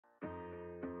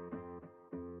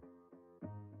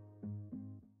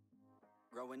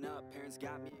Growing up, parents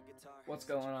got me a guitar. What's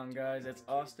going on, guys? It's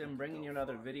Austin bringing you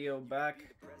another video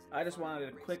back. I just wanted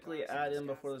to quickly add in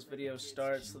before this video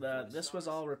starts that this was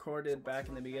all recorded back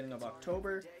in the beginning of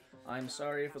October. I'm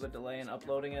sorry for the delay in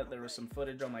uploading it. There was some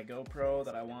footage on my GoPro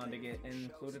that I wanted to get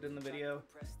included in the video,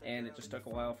 and it just took a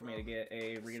while for me to get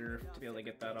a reader to be able to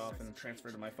get that off and transfer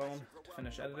to my phone to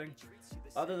finish editing.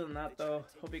 Other than that though,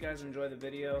 hope you guys enjoy the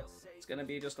video. It's going to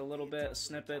be just a little bit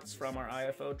snippets from our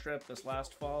IFO trip this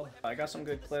last fall. I got some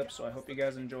good clips, so I hope you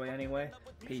guys enjoy anyway.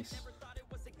 Peace.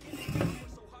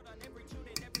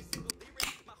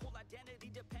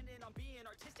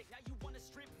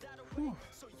 Whew.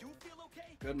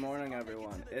 Good morning,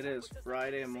 everyone. It is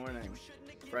Friday morning,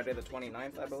 Friday the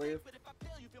 29th, I believe.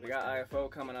 We got IFO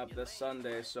coming up this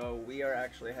Sunday, so we are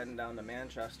actually heading down to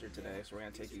Manchester today, so we're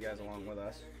going to take you guys along with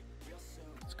us.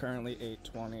 It's currently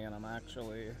 8:20 and I'm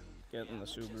actually getting the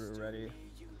Subaru ready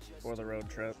for the road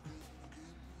trip.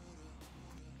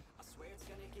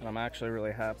 And I'm actually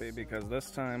really happy because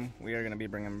this time we are going to be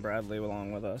bringing Bradley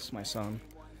along with us, my son.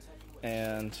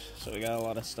 And so we got a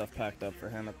lot of stuff packed up for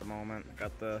him at the moment.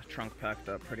 Got the trunk packed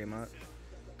up pretty much.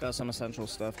 Got some essential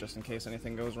stuff just in case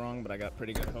anything goes wrong, but I got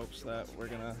pretty good hopes that we're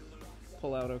gonna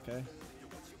pull out okay.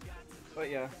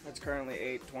 But yeah, it's currently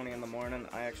 8:20 in the morning.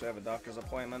 I actually have a doctor's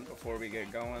appointment before we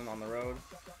get going on the road.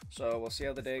 So we'll see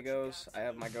how the day goes. I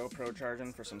have my GoPro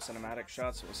charging for some cinematic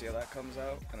shots, so we'll see how that comes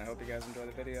out. And I hope you guys enjoy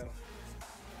the video.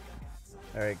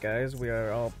 Alright guys, we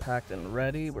are all packed and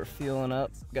ready. We're fueling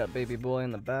up. Got baby boy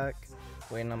in the back,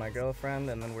 waiting on my girlfriend,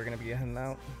 and then we're going to be heading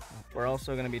out. We're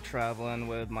also going to be traveling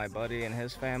with my buddy and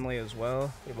his family as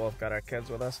well. We both got our kids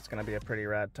with us. It's going to be a pretty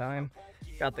rad time.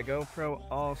 Got the GoPro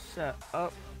all set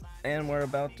up, and we're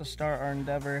about to start our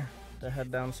endeavor to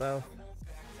head down south.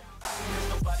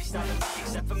 Nobody stopping me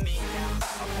except for me now.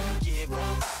 I won't give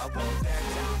up, I won't back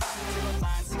down. Till the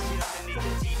line 6 feet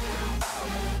underneath the deep ground. I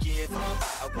won't give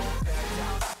up, I won't back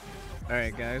down.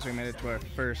 Alright guys, we made it to our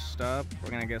first stop. We're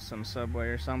gonna get some Subway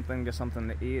or something, get something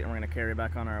to eat, and we're gonna carry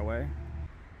back on our way.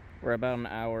 We're about an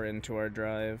hour into our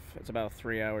drive. It's about a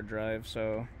 3-hour drive,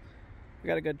 so we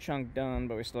got a good chunk done,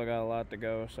 but we still got a lot to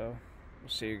go, so we'll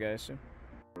see you guys soon.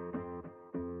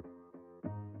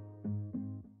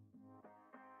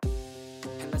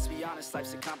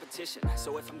 Life's a competition,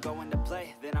 so if I'm going to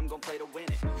play, then I'm gonna play to win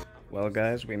it. Well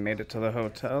guys, we made it to the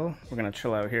hotel. We're gonna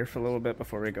chill out here for a little bit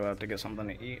before we go out to get something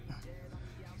to eat.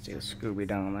 See the Scooby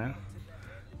down there.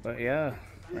 But yeah,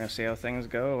 we're gonna see how things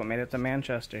go. We made it to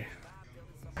Manchester.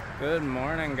 Good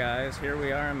morning guys, here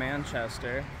we are in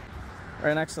Manchester.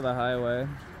 Right next to the highway.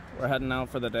 We're heading out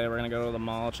for the day. We're gonna go to the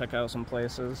mall, check out some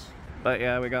places. But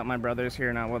yeah, we got my brothers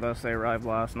here now with us. They arrived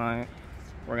last night.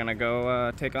 We're gonna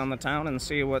go take on the town and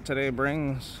see what today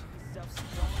brings.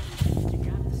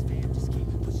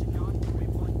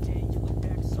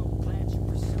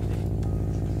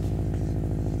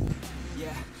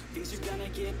 Yeah, things are gonna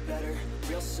get better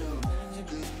real soon.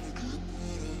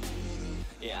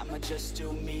 Yeah, I'ma just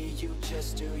do me, you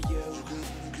just do you.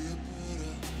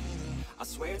 I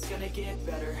swear it's gonna get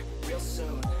better real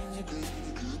soon.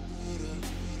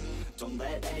 Don't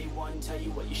let anyone tell you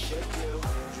what you should do.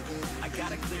 I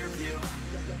got a clear view.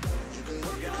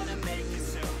 We're gonna make it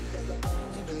soon.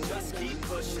 Just keep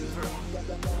pushing through.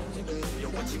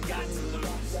 You're what you got to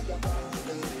lose.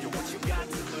 You're what you got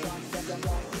to lose.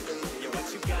 You're what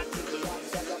you got to lose.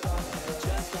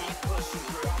 Just keep pushing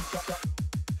through.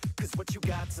 Cause what you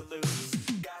got to lose.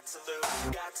 Got to lose.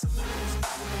 Got to lose.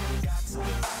 Got to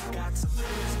lose. Got to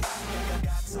lose.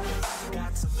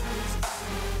 Got to lose. Got to lose.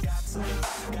 Got to lose.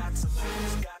 Got to lose. Got to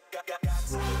lose. Got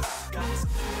to lose.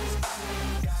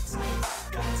 Got to lose.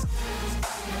 Got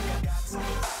to lose.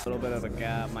 A little bit of a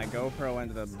gap. My GoPro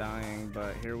ended up dying,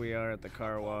 but here we are at the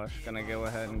car wash. Gonna go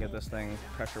ahead and get this thing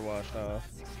pressure washed off.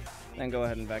 Then go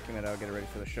ahead and vacuum it out, get it ready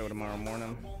for the show tomorrow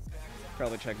morning.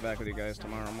 Probably check back with you guys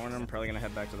tomorrow morning. I'm probably gonna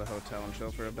head back to the hotel and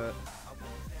chill for a bit.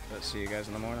 But see you guys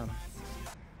in the morning.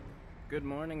 Good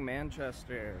morning,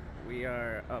 Manchester. We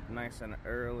are up nice and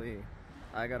early.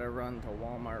 I gotta run to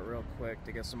Walmart real quick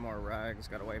to get some more rags.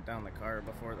 Gotta wipe down the car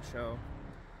before the show.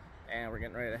 And we're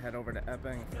getting ready to head over to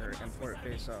Epping for import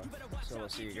face-off. So we'll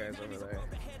see you guys over there.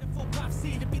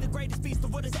 To be the greatest beast the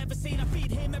world has ever seen. I feed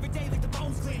him every day like the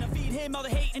bones clean. I feed him all the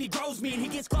hate and he grows me. And he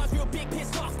gets claws real big,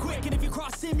 pissed off quick. And if you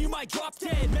cross him, you might drop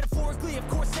dead. Metaphorically, of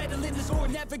course, settling the score.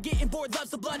 Never getting bored, loves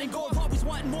the blood and gore. Always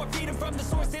wanting more, feeding from the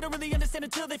source. They don't really understand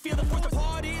until they feel the force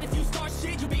departed. If you start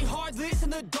shit, you'll be heartless in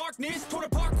the darkness. Torn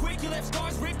apart quick, you left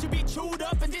scars ripped. You'll be chewed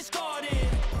up and discarded.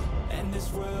 And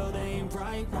this world ain't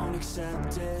right bright, won't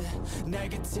accept it.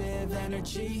 Negative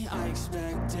energy, I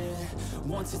expect it.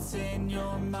 Once it's in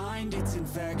your mind, it's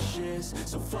infectious.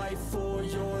 So fight for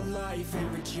your life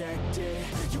and reject it.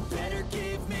 You better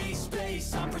give me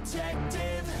space, I'm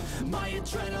protective. My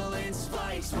adrenaline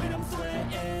spikes when I'm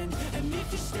threatened. And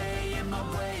if you stay in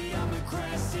my way, I'm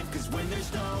aggressive. Cause when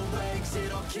there's no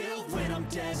exit, I'll kill when I'm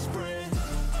desperate.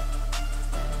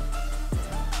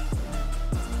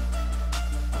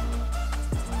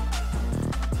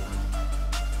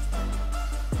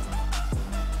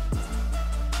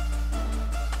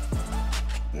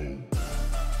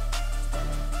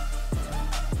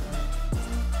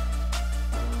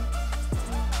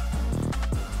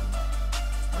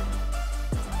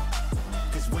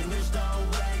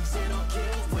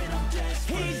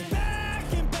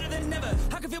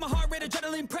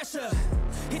 Pressure,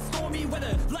 it's stormy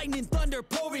weather, lightning, thunder,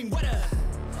 pouring weather.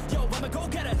 Yo, I'm a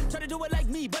go-getter, try to do it like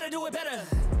me, but I do it better.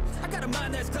 I got a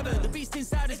mind that's clever, the beast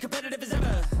inside is competitive as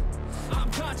ever.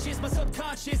 I'm conscious, my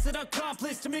subconscious, an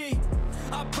accomplice to me.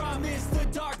 I promise the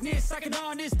darkness, I can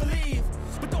honest believe.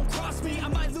 But don't cross me, I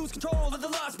might lose control of the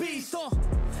lost beast.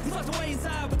 He's locked away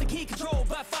inside with the key controlled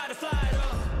by fight or flight.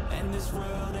 And this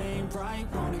world ain't bright,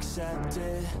 won't accept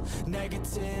it.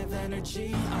 Negative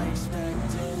energy, I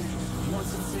expect it.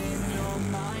 Once it's in your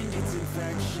mind, it's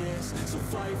infectious. So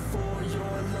fight for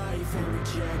your life and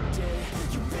reject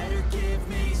it. You better give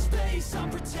me space, I'm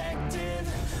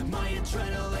protective. My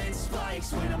adrenaline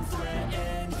spikes when I'm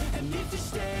threatened. And if you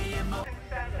stay in my...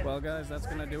 Well guys, that's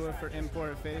gonna do it for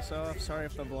Import Face Off. Sorry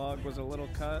if the vlog was a little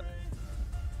cut.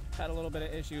 Had a little bit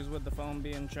of issues with the phone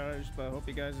being charged, but I hope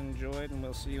you guys enjoyed, and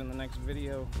we'll see you in the next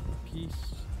video. Peace.